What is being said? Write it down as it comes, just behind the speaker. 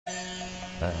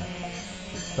Uh,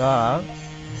 so,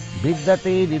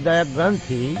 vidyate hridaya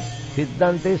granthi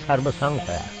siddhante sarva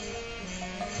samsaya.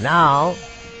 Now,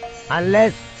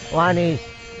 unless one is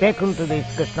taken to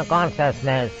this Krishna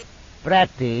consciousness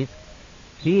practice,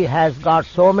 he has got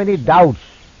so many doubts.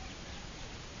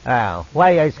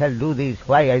 Why I shall do this,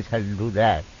 why I shall do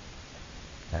that.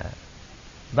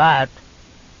 But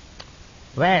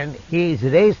when he is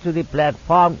raised to the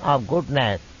platform of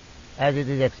goodness, as it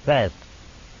is expressed,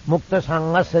 mukta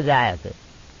sangasya jayate,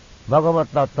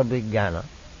 bhagavat tattva vijnana,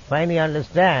 when he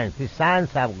understands the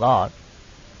science of God,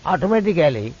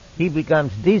 automatically he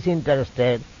becomes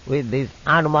disinterested with these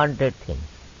unwanted things.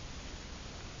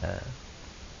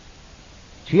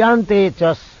 Chiyante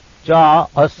cha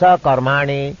asa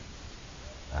karmani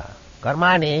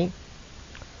karmani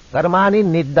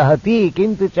niddahati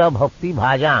kintu cha bhakti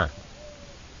bhajan.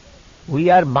 We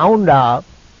are bound up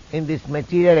in this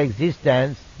material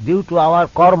existence due to our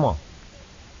karma.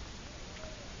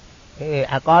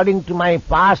 According to my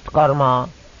past karma,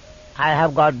 I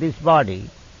have got this body,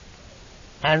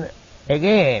 and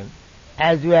again,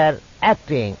 as we are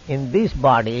acting in this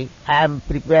body, I am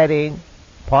preparing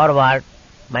forward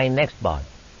my next body.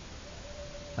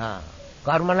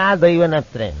 Karmana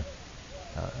daivanatrena.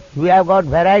 We have got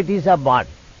varieties of body.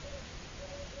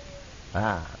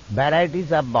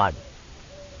 Varieties of body.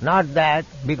 Not that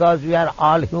because we are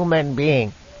all human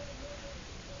beings,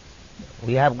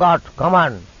 we have got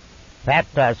common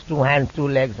factors, 2 hands, 2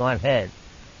 legs, 1 head.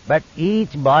 But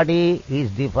each body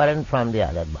is different from the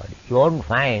other body. You won't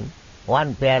find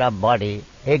one pair of body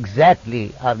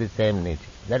exactly of the same nature.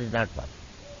 That is not possible.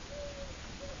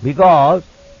 Because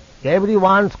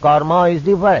everyone's karma is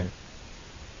different.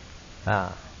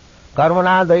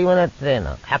 Karmana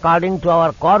daivanatrena. According to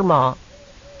our karma,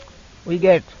 we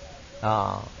get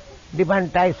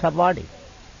different types of body.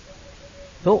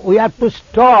 So we have to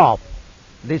stop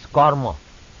this karma.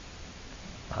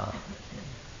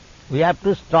 We have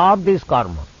to stop this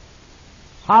karma.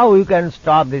 How we can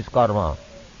stop this karma?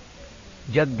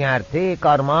 Yajñarthe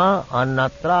karma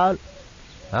annatra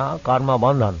karma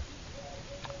bandhan.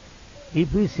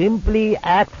 If we simply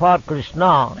act for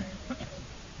Krishna,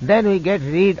 then we get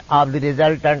rid of the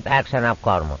resultant action of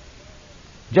karma.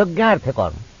 Yajñarthe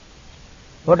karma.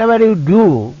 Whatever you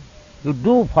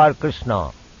do for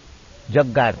Krishna.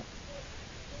 Yajñarthe.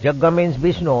 Yajna means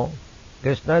Vishnu.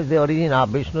 Krishna is the origin of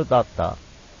Vishnu Tattva.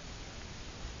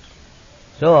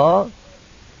 So,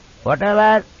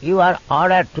 whatever you are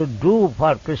ordered to do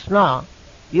for Krishna,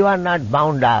 you are not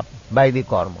bound up by the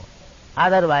karma.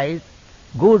 Otherwise,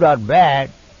 good or bad,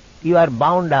 you are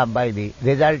bound up by the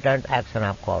resultant action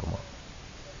of karma.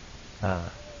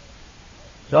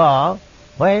 So,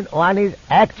 when one is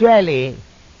actually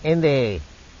in the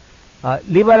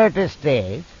liberated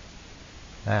stage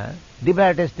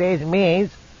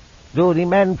means to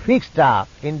remain fixed up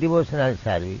in devotional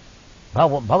service,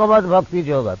 Bhagavad Bhakti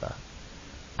Yogata.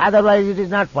 Otherwise it is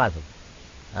not possible.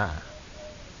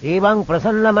 Evang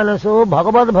prasanna manaso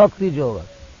Bhagavad Bhakti Yoga.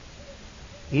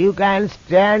 You can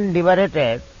stand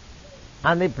liberated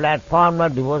on the platform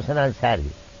of devotional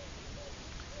service.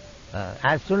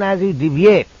 As soon as you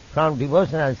deviate from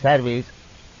devotional service,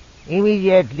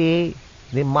 immediately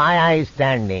the Maya is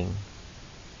standing.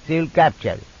 She will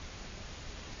capture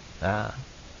it.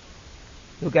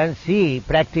 You can see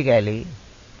practically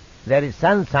there is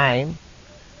sunshine,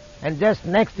 and just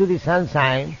next to the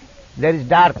sunshine there is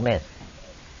darkness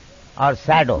or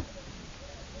shadow.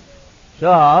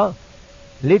 So,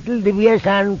 little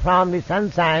deviation from the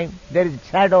sunshine, there is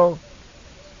shadow,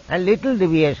 and little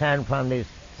deviation from this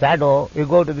shadow, you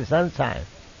go to the sunshine.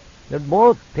 But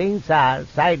both things are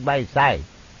side by side,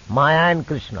 Maya and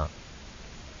Krishna.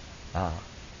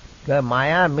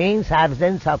 Maya means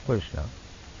absence of Krishna.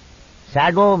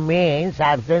 Shadow means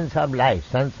absence of light,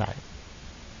 sunshine.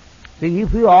 So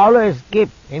if you always keep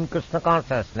in Krishna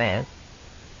consciousness,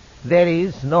 there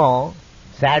is no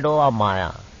shadow of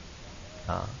Maya.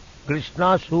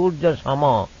 Krishna Surya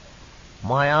Sama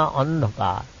Maya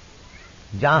Andhakar.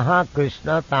 Jaha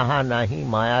Krishna taha nahi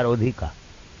Maya Rodhika.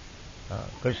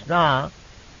 Krishna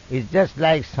is just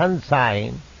like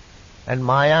sunshine and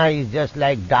Maya is just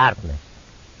like darkness.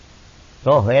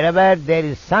 So wherever there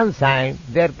is sunshine,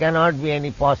 there cannot be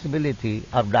any possibility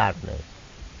of darkness.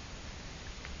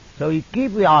 So you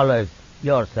keep always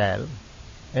yourself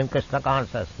in Krishna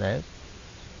consciousness,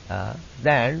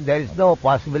 then there is no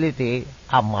possibility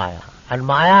of Maya. And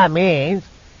Maya means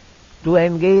to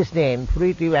engage in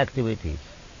fruitive activities.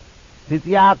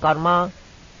 Titiya karma,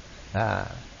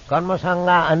 karma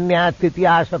sangha anya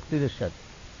titiya shakti rishat.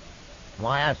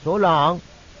 Maya, so long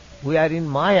we are in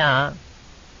Maya,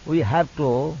 we have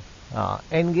to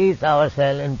engage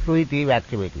ourselves in fruitive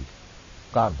activities,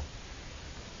 karma.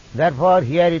 Therefore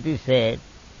here it is said,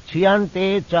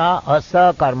 Chiyante cha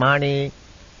asa karmani,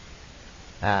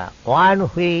 one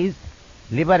who is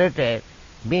liberated,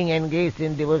 being engaged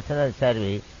in devotional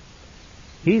service,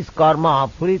 his karma,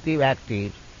 fruitive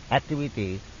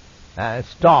activities,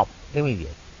 stop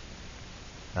immediately.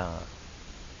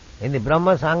 In the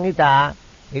Brahma Samhita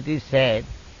it is said,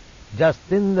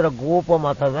 Justindra gopa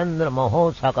matavendra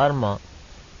maho sakarma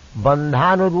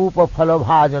bandhanu rupa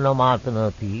phalabhajana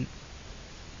matnati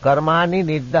karmani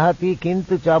niddhati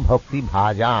kintu cha bhakti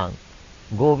bhajang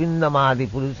govindamadi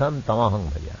purusam tamahang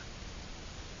bhaja.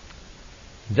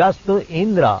 Just to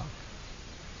Indra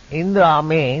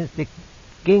means the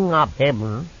king of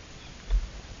heaven,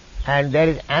 and there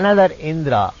is another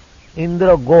Indra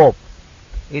Gop.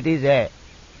 It is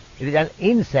an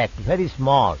insect, very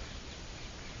small.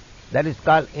 That is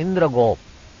called Indra Gop.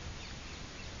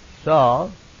 So,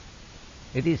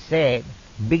 it is said,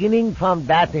 beginning from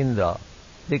that Indra,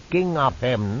 the king of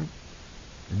heaven,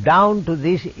 down to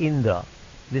this Indra,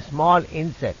 the small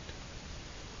insect,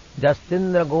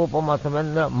 Justindra Gopa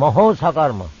Matavendra Maho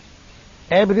Sakarma.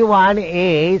 Everyone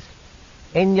is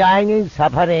enjoying and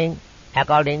suffering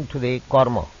according to the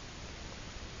karma.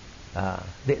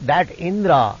 That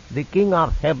Indra, the king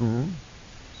of heaven,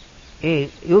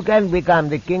 you can become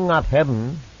the king of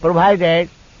heaven provided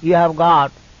you have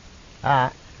got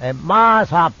a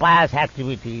mass of pious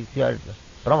activities you are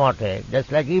promoted.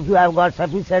 Just like if you have got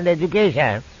sufficient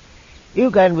education,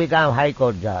 you can become high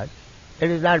court judge.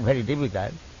 It is not very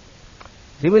difficult.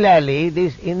 Similarly,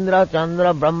 this Indra,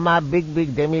 Chandra, Brahma,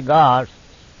 big demigods,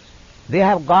 they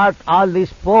have got all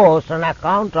these posts on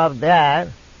account of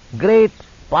their great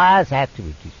pious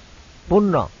activities,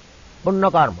 punya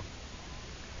karma.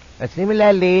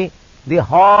 Similarly, the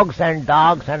hogs and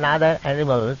dogs and other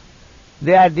animals,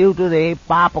 they are due to the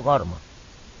papa karma,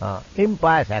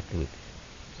 impious activities.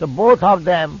 So both of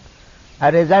them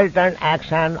are resultant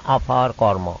action of our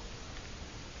karma.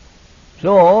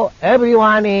 So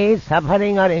everyone is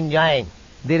suffering or enjoying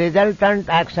the resultant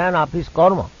action of his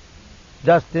karma.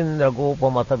 Justindra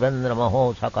gopa matavendra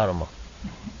maho sakarma.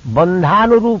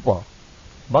 Bandhanu rupa,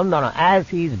 bandhana, as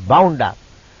he is bound up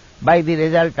by the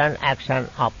resultant action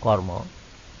of karma.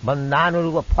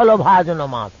 Bandhanu rupa phalabhajana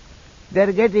mat. They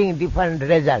are getting different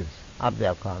results of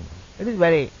their karma. It is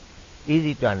very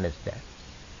easy to understand.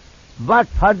 But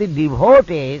for the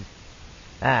devotees,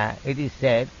 it is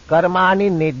said,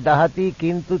 karmani niddhati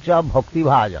kintu cha bhakti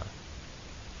bhajang.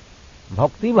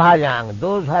 Bhakti bhajang,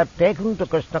 those who have taken to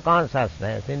Krishna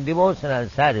consciousness in devotional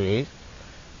service,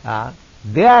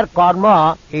 their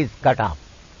karma is cut off.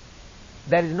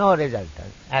 There is no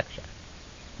resultant action.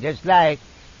 Just like,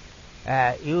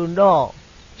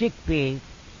 chickpeas,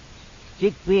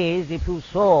 if you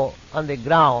sow on the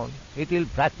ground, it will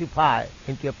fructify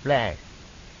into a plant.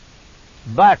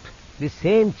 But the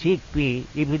same chickpea,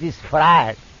 if it is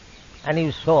fried and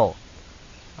you sow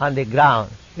on the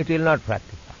ground, it will not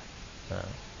fructify.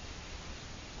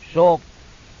 So,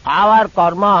 our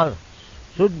karma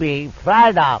should be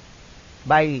fried up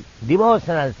by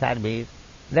devotional service,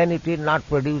 then it will not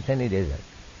produce any result.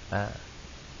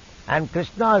 And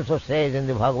Krishna also says in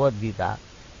the Bhagavad Gita,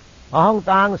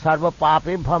 Untying sarva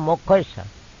papebhya mokkhasya.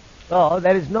 So,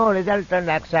 there is no resultant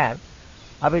action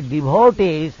of a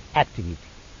devotee's activity.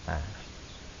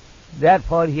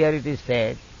 Therefore, here it is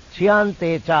said,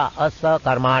 Chiyante cha asa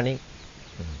karmani.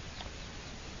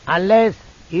 Unless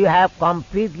you have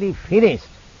completely finished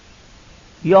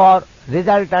your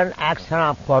resultant action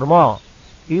of karma,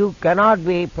 you cannot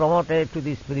be promoted to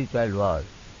the spiritual world.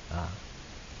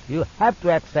 You have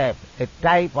to accept a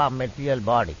type of material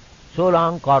body. So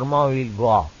long karma will go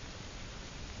on.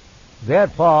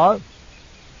 Therefore,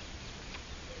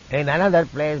 in another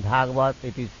place, Bhagavad,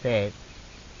 it is said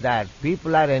that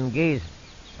people are engaged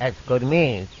as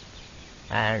karmis,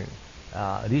 and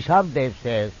Rishabdev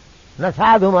says, na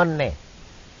sadhu manne.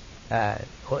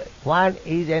 One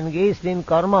is engaged in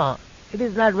karma, it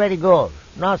is not very good.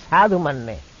 Na sadhu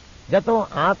manne. Jato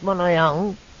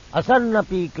atmanayam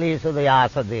asannapi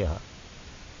klesodayasa deha.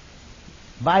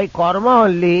 By karma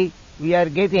only we are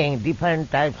getting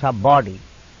different types of body.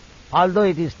 Although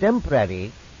it is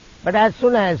temporary, but as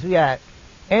soon as we are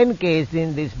encased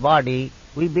in this body,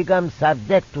 we become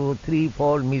subject to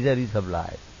threefold miseries of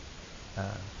life.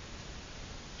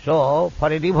 So, for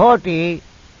a devotee,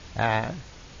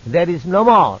 there is no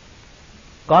more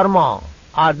karma,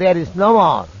 or there is no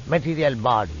more material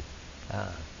body.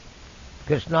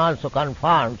 Krishna also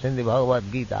confirms in the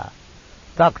Bhagavad Gita,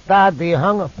 Takta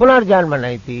dehang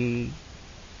punarjanmanaiti.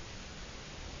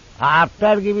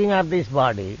 After giving up this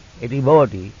body, a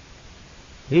devotee,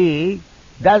 he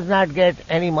does not get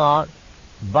any more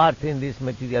birth in this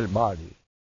material body.